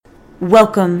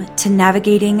Welcome to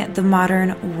Navigating the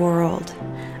Modern World.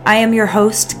 I am your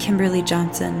host, Kimberly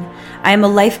Johnson. I am a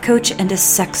life coach and a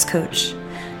sex coach.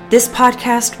 This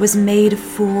podcast was made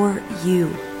for you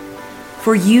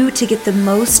to get the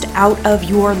most out of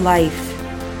your life.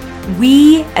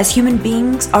 We, as human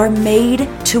beings, are made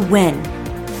to win.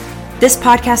 This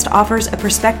podcast offers a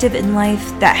perspective in life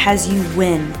that has you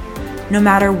win, no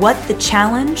matter what the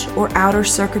challenge or outer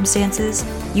circumstances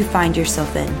you find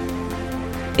yourself in.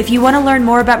 If you want to learn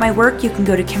more about my work, you can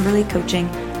go to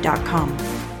KimberlyCoaching.com.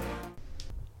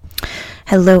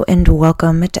 Hello and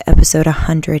welcome to episode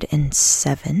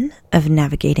 107 of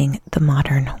Navigating the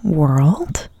Modern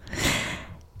World.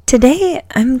 Today,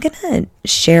 I'm going to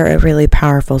share a really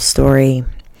powerful story.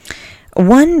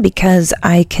 One, because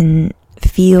I can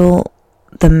feel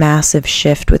the massive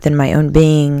shift within my own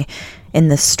being in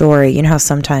this story. You know how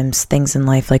sometimes things in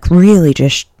life really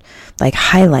just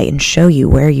highlight and show you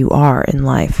where you are in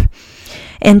life.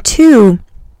 And two,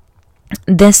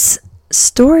 this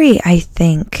story, I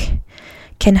think,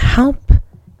 can help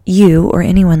you or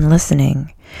anyone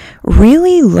listening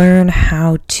really learn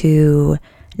how to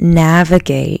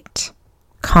navigate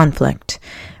conflict,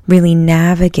 really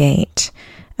navigate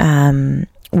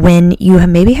when you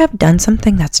maybe have done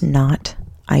something that's not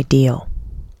ideal.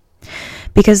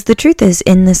 Because the truth is,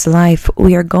 in this life,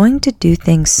 we are going to do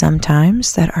things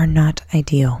sometimes that are not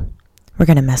ideal. We're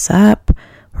going to mess up.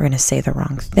 We're going to say the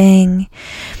wrong thing.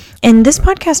 And this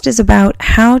podcast is about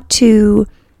how to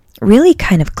really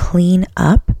kind of clean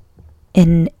up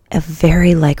in a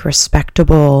very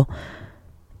respectable,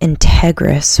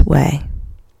 integrous way.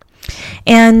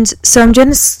 And so I'm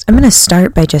going to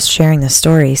start by just sharing the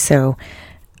story. So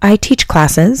I teach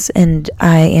classes, and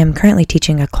I am currently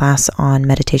teaching a class on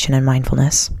meditation and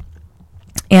mindfulness.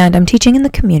 And I'm teaching in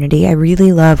the community. I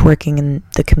really love working in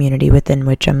the community within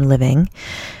which I'm living.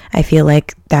 I feel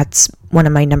like that's one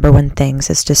of my number one things,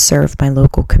 is to serve my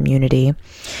local community.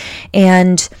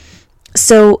 And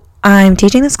so I'm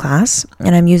teaching this class,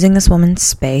 and I'm using this woman's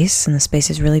space, and the space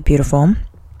is really beautiful.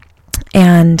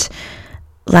 And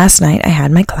last night I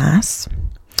had my class,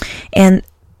 and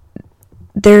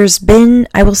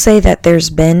I will say that there's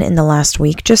been in the last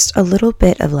week just a little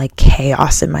bit of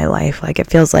chaos in my life. It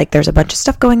feels like there's a bunch of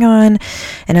stuff going on,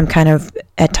 and I'm kind of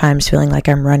at times feeling like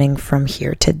I'm running from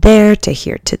here to there to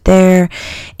here to there,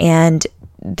 and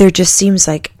there just seems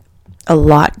like a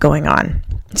lot going on.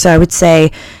 So I would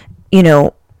say,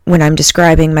 when I'm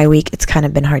describing my week, it's kind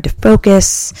of been hard to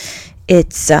focus.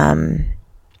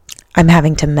 I'm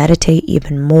having to meditate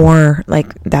even more,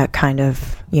 that kind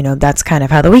of, that's kind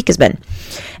of how the week has been.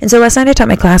 And so last night I taught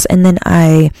my class, and then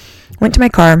I went to my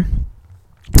car,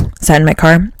 sat in my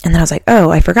car, and then I was like, oh,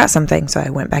 I forgot something. So I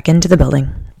went back into the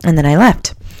building, and then I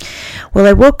left. Well,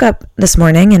 I woke up this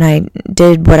morning, and I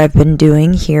did what I've been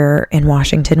doing here in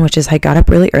Washington, which is I got up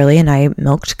really early and I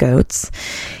milked goats,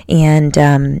 and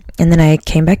then I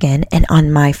came back in, and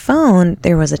on my phone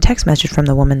there was a text message from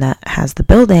the woman that has the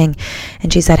building,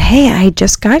 and she said, hey, I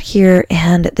just got here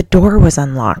and the door was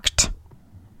unlocked.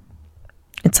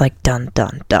 It's dun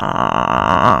dun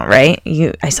dun, right?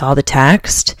 I saw the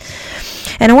text,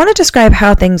 and I want to describe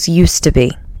how things used to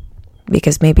be,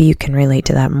 because maybe you can relate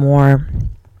to that more.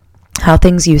 How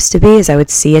things used to be is I would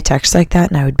see a text like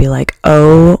that and I would be like,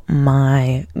 oh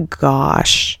my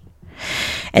gosh.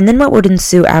 And then what would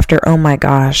ensue after oh my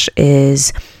gosh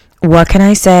is, what can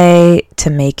I say to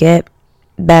make it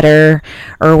better?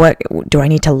 Or what do I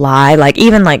need to lie?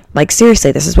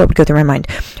 Seriously, this is what would go through my mind.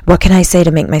 What can I say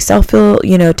to make myself feel,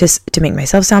 to make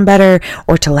myself sound better?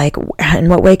 Or to in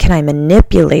what way can I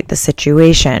manipulate the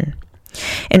situation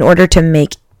in order to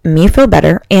make me feel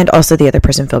better and also the other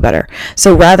person feel better?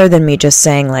 So rather than me just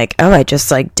saying oh, I just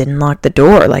didn't lock the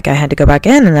door, I had to go back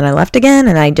in and then I left again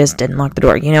and I just didn't lock the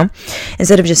door,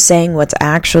 instead of just saying what's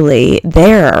actually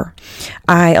there,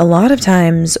 I a lot of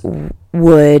times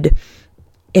would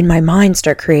in my mind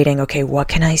start creating, okay, what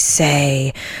can I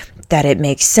say that it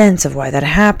makes sense of why that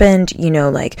happened,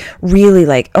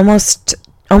 really almost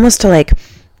to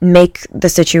make the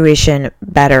situation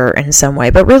better in some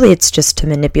way. But really it's just to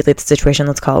manipulate the situation.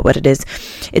 Let's call it what it is.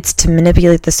 It's to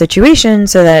manipulate the situation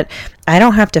so that I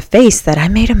don't have to face that I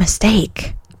made a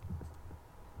mistake.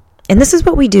 And this is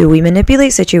what we do. We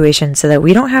manipulate situations so that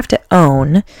we don't have to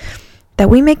own that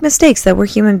we make mistakes, that we're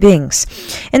human beings.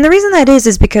 And the reason that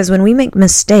is because when we make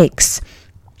mistakes,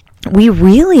 we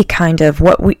really kind of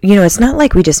it's not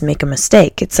like we just make a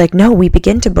mistake. It's no, we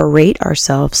begin to berate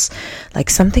ourselves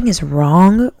something is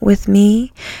wrong with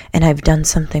me and I've done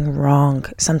something wrong,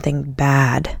 something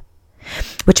bad,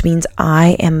 which means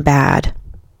I am bad.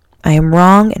 I am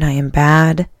wrong and I am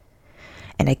bad.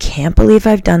 and I can't believe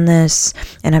I've done this,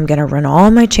 and I'm going to run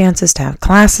all my chances to have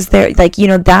classes there. Like,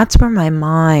 that's where my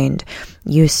mind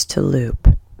used to loop.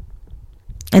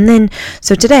 And then,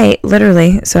 so today,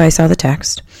 literally, so I saw the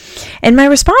text, and my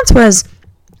response was,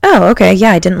 oh, okay,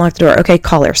 yeah, I didn't lock the door. Okay,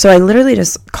 call her. So I literally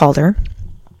just called her,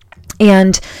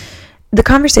 and the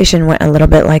conversation went a little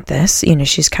bit like this.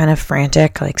 She's kind of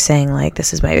frantic, like saying, like,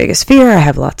 this is my biggest fear. I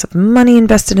have lots of money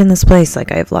invested in this place.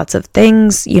 Like, I have lots of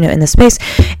things, in this space.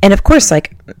 And of course,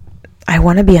 like, I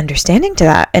want to be understanding to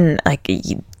that. And like,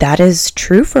 that is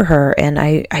true for her. And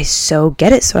I so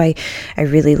get it. So I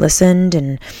really listened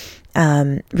and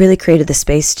really created the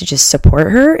space to just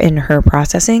support her in her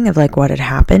processing of like what had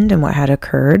happened and what had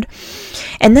occurred.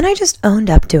 And then I just owned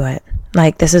up to it.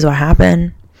 Like, this is what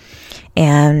happened.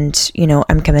 And,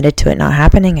 I'm committed to it not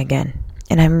happening again.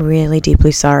 And I'm really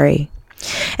deeply sorry.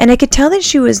 And I could tell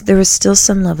that there was still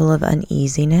some level of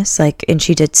uneasiness. Like, and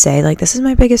she did say, like, this is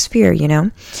my biggest fear,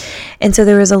 And so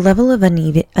there was a level of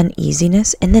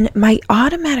uneasiness. And then my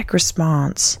automatic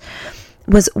response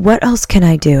was, what else can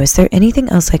I do? Is there anything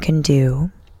else I can do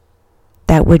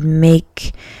that would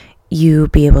make you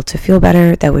be able to feel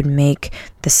better? That would make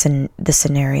the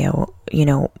scenario,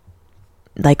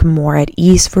 like more at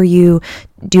ease for you?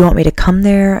 Do you want me to come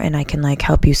there and I can like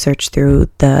help you search through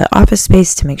the office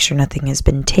space to make sure nothing has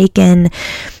been taken?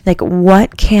 Like,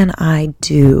 what can I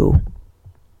do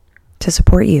to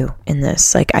support you in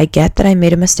this? Like, I get that I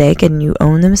made a mistake and you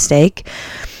own the mistake.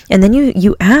 And then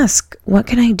you ask, what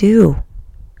can I do?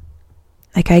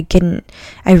 Like, I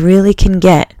really can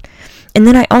get. And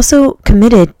then I also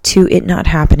committed to it not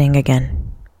happening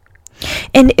again.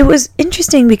 And it was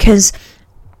interesting because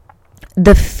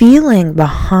the feeling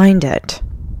behind it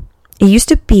used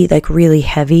to be like really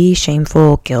heavy,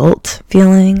 shameful guilt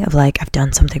feeling of like, I've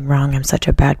done something wrong. I'm such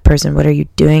a bad person. What are you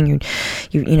doing?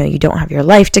 You don't have your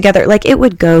life together. Like, it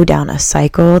would go down a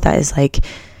cycle that is like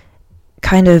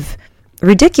kind of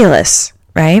ridiculous,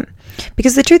 right?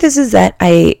 Because the truth is that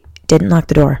I didn't lock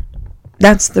the door.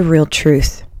 That's the real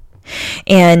truth.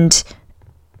 And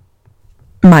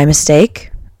my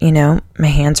mistake, my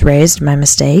hands raised, my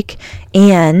mistake.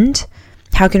 And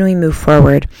how can we move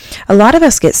forward? A lot of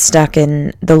us get stuck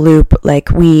in the loop, like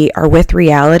we are with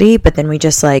reality, but then we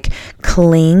just like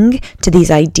cling to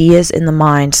these ideas in the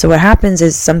mind. So what happens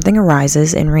is something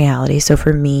arises in reality. So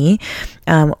for me,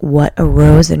 what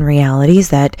arose in reality is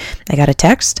that I got a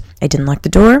text. I didn't lock the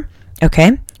door.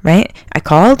 Okay, right? I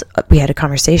called. We had a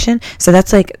conversation. So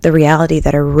that's like the reality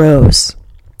that arose.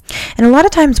 And a lot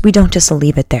of times we don't just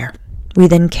leave it there. We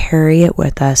then carry it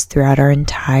with us throughout our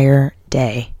entire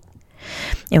day.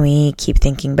 And we keep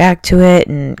thinking back to it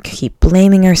and keep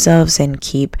blaming ourselves and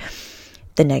keep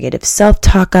the negative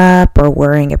self-talk up or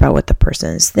worrying about what the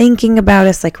person is thinking about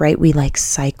us. Like, right, we like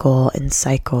cycle and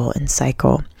cycle and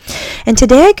cycle. And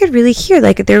today I could really hear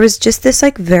like there was just this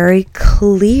like very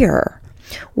clear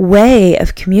way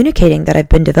of communicating that I've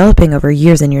been developing over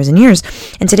years and years and years.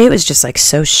 And today it was just like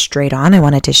so straight on. I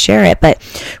wanted to share it. But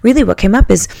really what came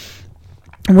up is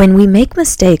when we make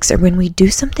mistakes or when we do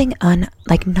something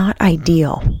not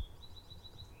ideal,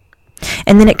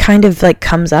 and then it kind of like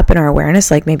comes up in our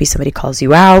awareness, like maybe somebody calls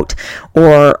you out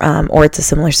or it's a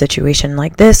similar situation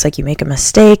like this, like you make a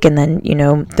mistake and then,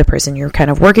 the person you're kind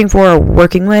of working for or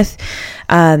working with,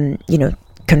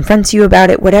 confronts you about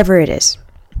it, whatever it is.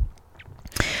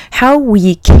 How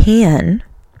we can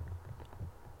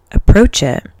approach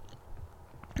it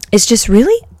is just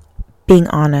really being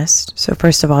honest. So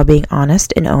first of all, being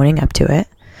honest and owning up to it.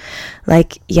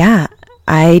 Like, yeah,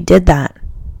 I did that.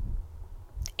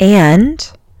 And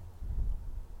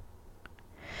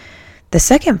the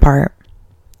second part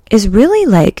is really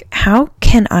like, how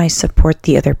can I support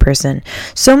the other person?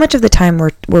 So much of the time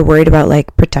we're worried about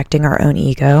like protecting our own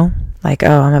ego. Like,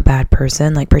 oh, I'm a bad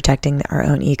person, like protecting our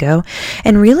own ego.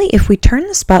 And really, if we turn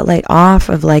the spotlight off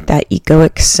of like that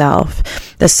egoic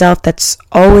self, the self that's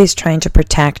always trying to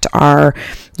protect our,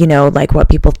 like what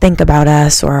people think about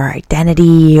us or our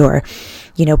identity or,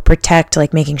 protect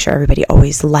like making sure everybody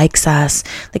always likes us.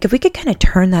 Like if we could kind of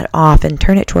turn that off and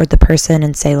turn it toward the person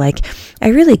and say like, I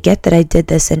really get that I did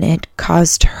this and it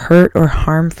caused hurt or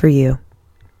harm for you.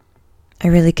 I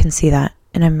really can see that.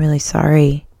 And I'm really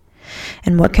sorry.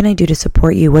 And what can I do to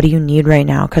support you? What do you need right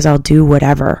now? Because I'll do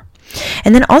whatever.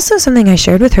 And then also something I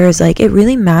shared with her is like, it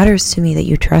really matters to me that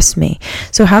you trust me.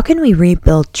 So how can we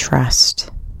rebuild trust?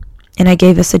 And I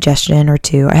gave a suggestion or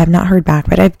two. I have not heard back,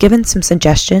 but I've given some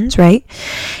suggestions, right?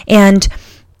 And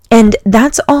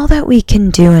that's all that we can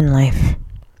do in life.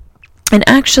 And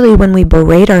actually, when we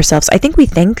berate ourselves, I think we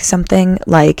think something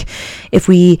like if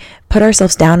we put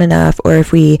ourselves down enough or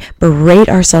if we berate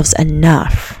ourselves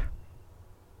enough,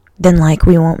 then like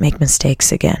we won't make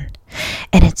mistakes again.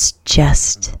 And it's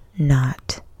just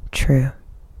not true.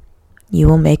 You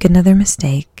will make another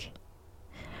mistake.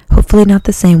 Hopefully not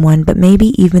the same one, but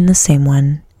maybe even the same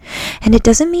one. And it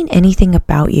doesn't mean anything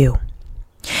about you.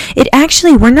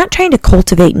 We're not trying to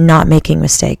cultivate not making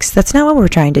mistakes. That's not what we're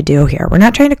trying to do here. We're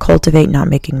not trying to cultivate not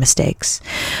making mistakes.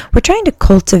 We're trying to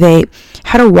cultivate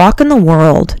how to walk in the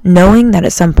world knowing that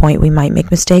at some point we might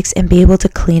make mistakes and be able to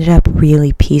clean it up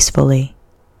really peacefully.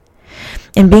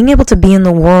 And being able to be in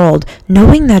the world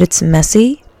knowing that it's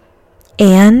messy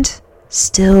and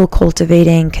still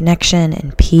cultivating connection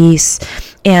and peace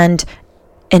and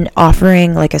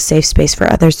offering like a safe space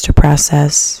for others to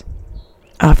process.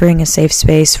 Offering a safe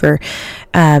space for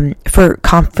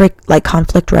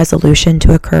conflict resolution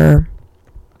to occur.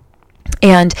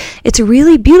 And it's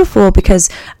really beautiful because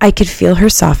I could feel her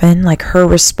soften, like her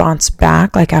response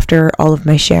back, like after all of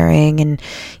my sharing and,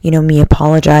 me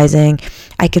apologizing,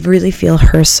 I could really feel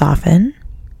her soften.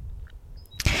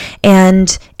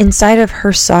 And inside of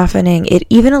her softening, it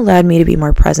even allowed me to be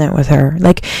more present with her.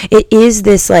 Like it is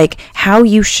this, like how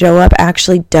you show up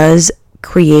actually does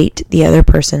create the other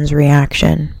person's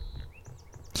reaction.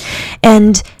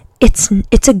 And it's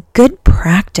a good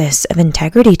practice of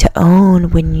integrity to own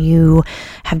when you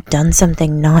have done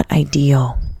something not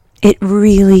ideal. It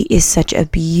really is such a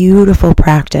beautiful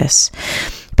practice,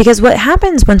 because what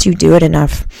happens once you do it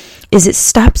enough is it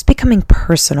stops becoming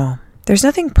personal. There's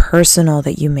nothing personal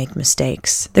that you make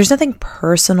mistakes. There's nothing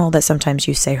personal that sometimes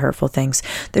you say hurtful things.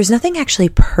 There's nothing actually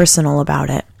personal about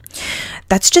it.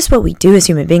 That's just what we do as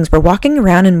human beings. We're walking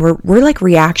around and we're like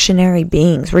reactionary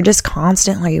beings. We're just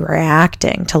constantly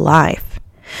reacting to life.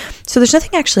 So there's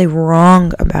nothing actually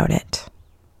wrong about it.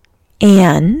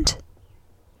 And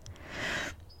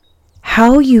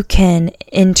how you can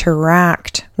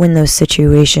interact when those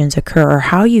situations occur, or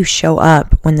how you show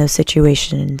up when those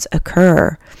situations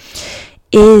occur,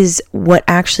 is what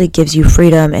actually gives you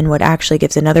freedom, and what actually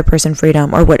gives another person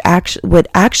freedom, or what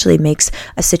actually makes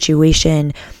a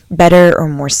situation better or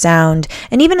more sound.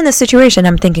 And even in this situation,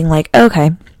 I'm thinking like,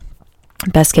 okay,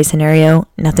 best case scenario,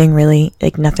 nothing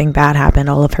bad happened.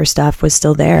 All of her stuff was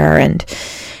still there.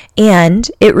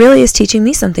 And it really is teaching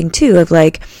me something too, of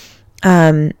like,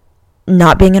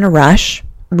 not being in a rush,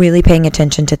 really paying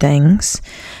attention to things,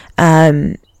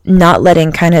 not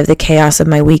letting kind of the chaos of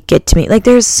my week get to me. Like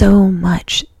there's so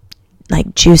much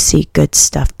like juicy, good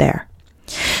stuff there.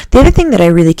 The other thing that I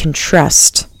really can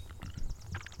trust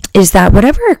is that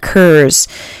whatever occurs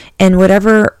and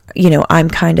whatever, I'm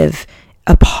kind of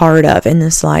a part of in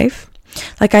this life,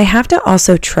 like I have to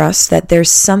also trust that there's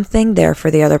something there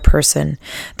for the other person,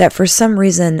 that for some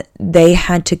reason they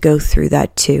had to go through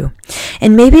that too.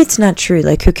 And maybe it's not true.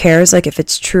 Like who cares? Like if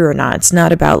it's true or not. It's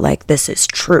not about like this is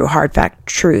true, hard fact,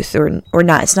 truth or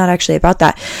not. It's not actually about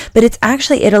that. But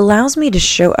it allows me to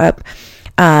show up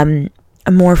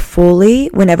more fully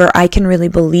whenever I can really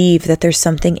believe that there's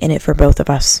something in it for both of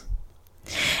us.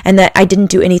 And that I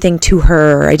didn't do anything to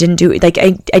her. I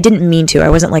didn't mean to. I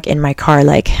wasn't like in my car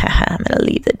like, I'm going to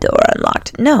leave the door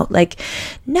unlocked.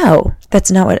 No, that's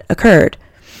not what occurred.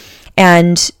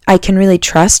 And I can really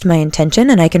trust my intention,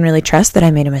 and I can really trust that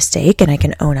I made a mistake, and I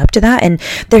can own up to that. And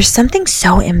there's something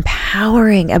so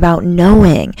empowering about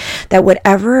knowing that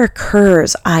whatever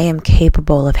occurs, I am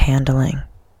capable of handling.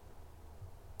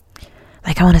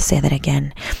 Like, I want to say that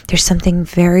again. There's something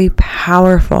very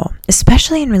powerful,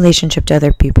 especially in relationship to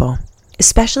other people,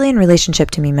 especially in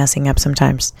relationship to me messing up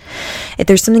sometimes.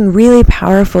 There's something really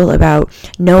powerful about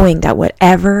knowing that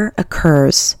whatever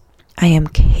occurs, I am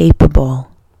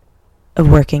capable of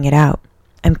working it out.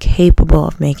 I'm capable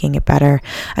of making it better.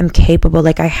 I'm capable,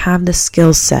 like I have the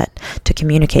skill set to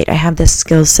communicate. I have the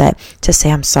skill set to say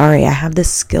I'm sorry. I have the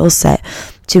skill set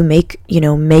to make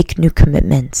new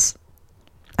commitments.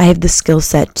 I have the skill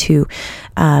set to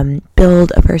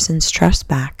build a person's trust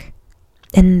back.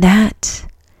 And that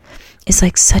is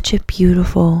like such a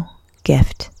beautiful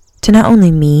gift to not only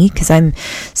me, because I'm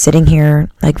sitting here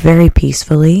like very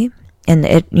peacefully, and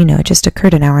it just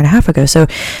occurred an hour and a half ago. So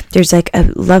there's like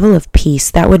a level of peace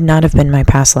that would not have been my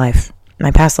past life.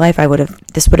 My past life,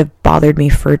 this would have bothered me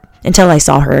until I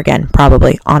saw her again,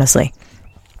 probably, honestly.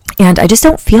 And I just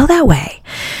don't feel that way.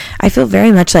 I feel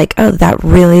very much like, oh, that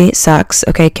really sucks.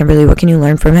 Okay, Kimberly, what can you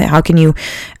learn from it? How can you,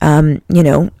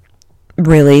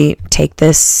 really take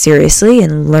this seriously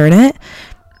and learn it?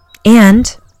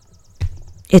 And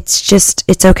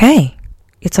it's okay.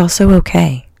 It's also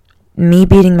okay. Me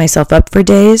beating myself up for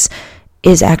days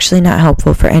is actually not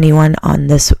helpful for anyone on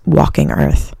this walking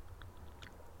earth.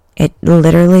 It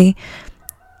literally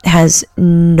has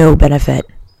no benefit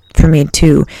for me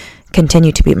to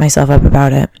continue to beat myself up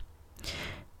about it.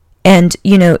 And,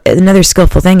 another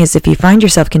skillful thing is if you find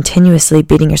yourself continuously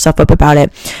beating yourself up about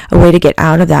it, a way to get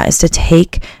out of that is to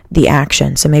take the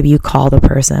action. So maybe you call the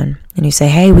person and you say,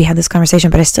 hey, we had this conversation,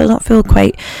 but I still don't feel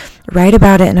quite right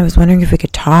about it. And I was wondering if we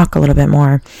could talk a little bit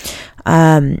more.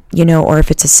 Or if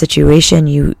it's a situation,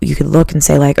 you could look and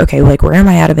say like, okay, like where am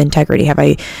I out of integrity? Have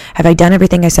I done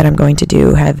everything I said I'm going to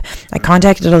do? Have I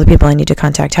contacted all the people I need to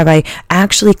contact? Have I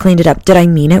actually cleaned it up? Did I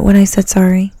mean it when I said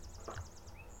sorry?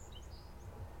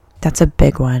 That's a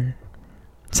big one.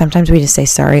 Sometimes we just say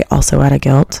sorry also out of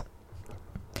guilt.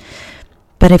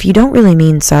 But if you don't really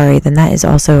mean sorry, then that is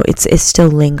also, it still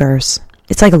lingers.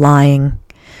 It's like lying.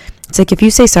 It's like if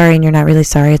you say sorry and you're not really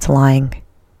sorry, it's lying.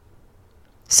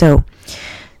 So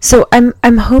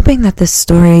I'm hoping that this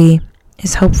story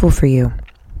is hopeful for you.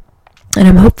 And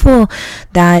I'm hopeful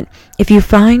that if you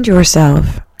find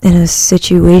yourself in a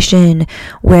situation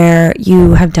where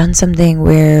you have done something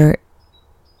where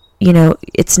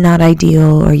it's not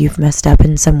ideal or you've messed up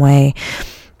in some way,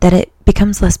 that it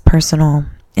becomes less personal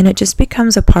and it just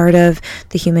becomes a part of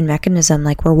the human mechanism.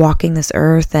 Like we're walking this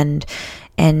earth and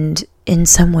in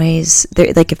some ways,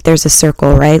 like if there's a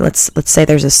circle, right? Let's say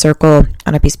there's a circle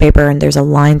on a piece of paper and there's a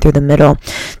line through the middle.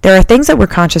 There are things that we're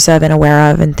conscious of and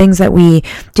aware of and things that we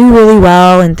do really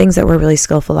well and things that we're really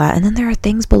skillful at. And then there are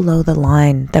things below the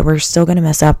line that we're still going to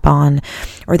mess up on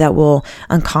or that we'll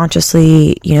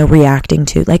unconsciously, reacting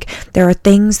to. Like there are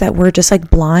things that we're just like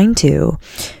blind to.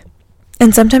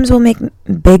 And sometimes we'll make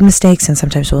big mistakes and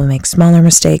sometimes we'll make smaller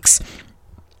mistakes.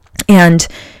 And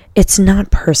it's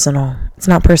not personal. It's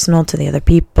not personal to the other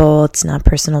people. It's not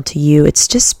personal to you. It's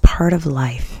just part of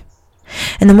life.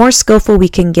 And the more skillful we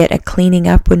can get at cleaning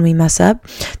up when we mess up,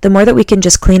 the more that we can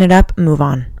just clean it up, move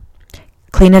on.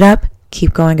 Clean it up,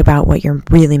 keep going about what you're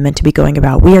really meant to be going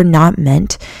about. We are not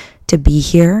meant to be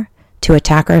here to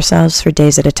attack ourselves for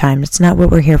days at a time. It's not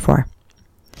what we're here for.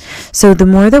 So the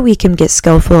more that we can get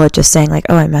skillful at just saying like,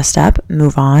 oh, I messed up,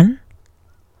 move on.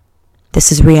 This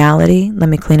is reality. Let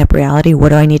me clean up reality. What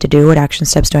do I need to do? What action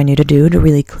steps do I need to do to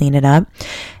really clean it up?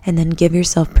 And then give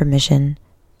yourself permission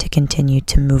to continue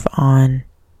to move on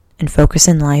and focus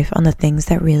in life on the things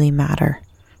that really matter.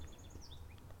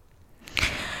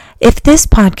 If this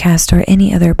podcast or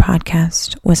any other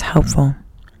podcast was helpful,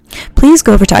 please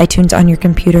go over to iTunes on your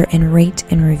computer and rate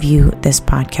and review this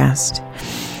podcast.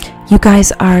 You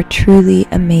guys are truly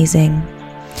amazing.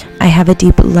 I have a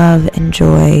deep love and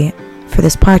joy for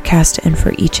this podcast and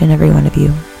for each and every one of you.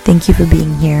 Thank you for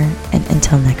being here, and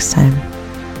until next time.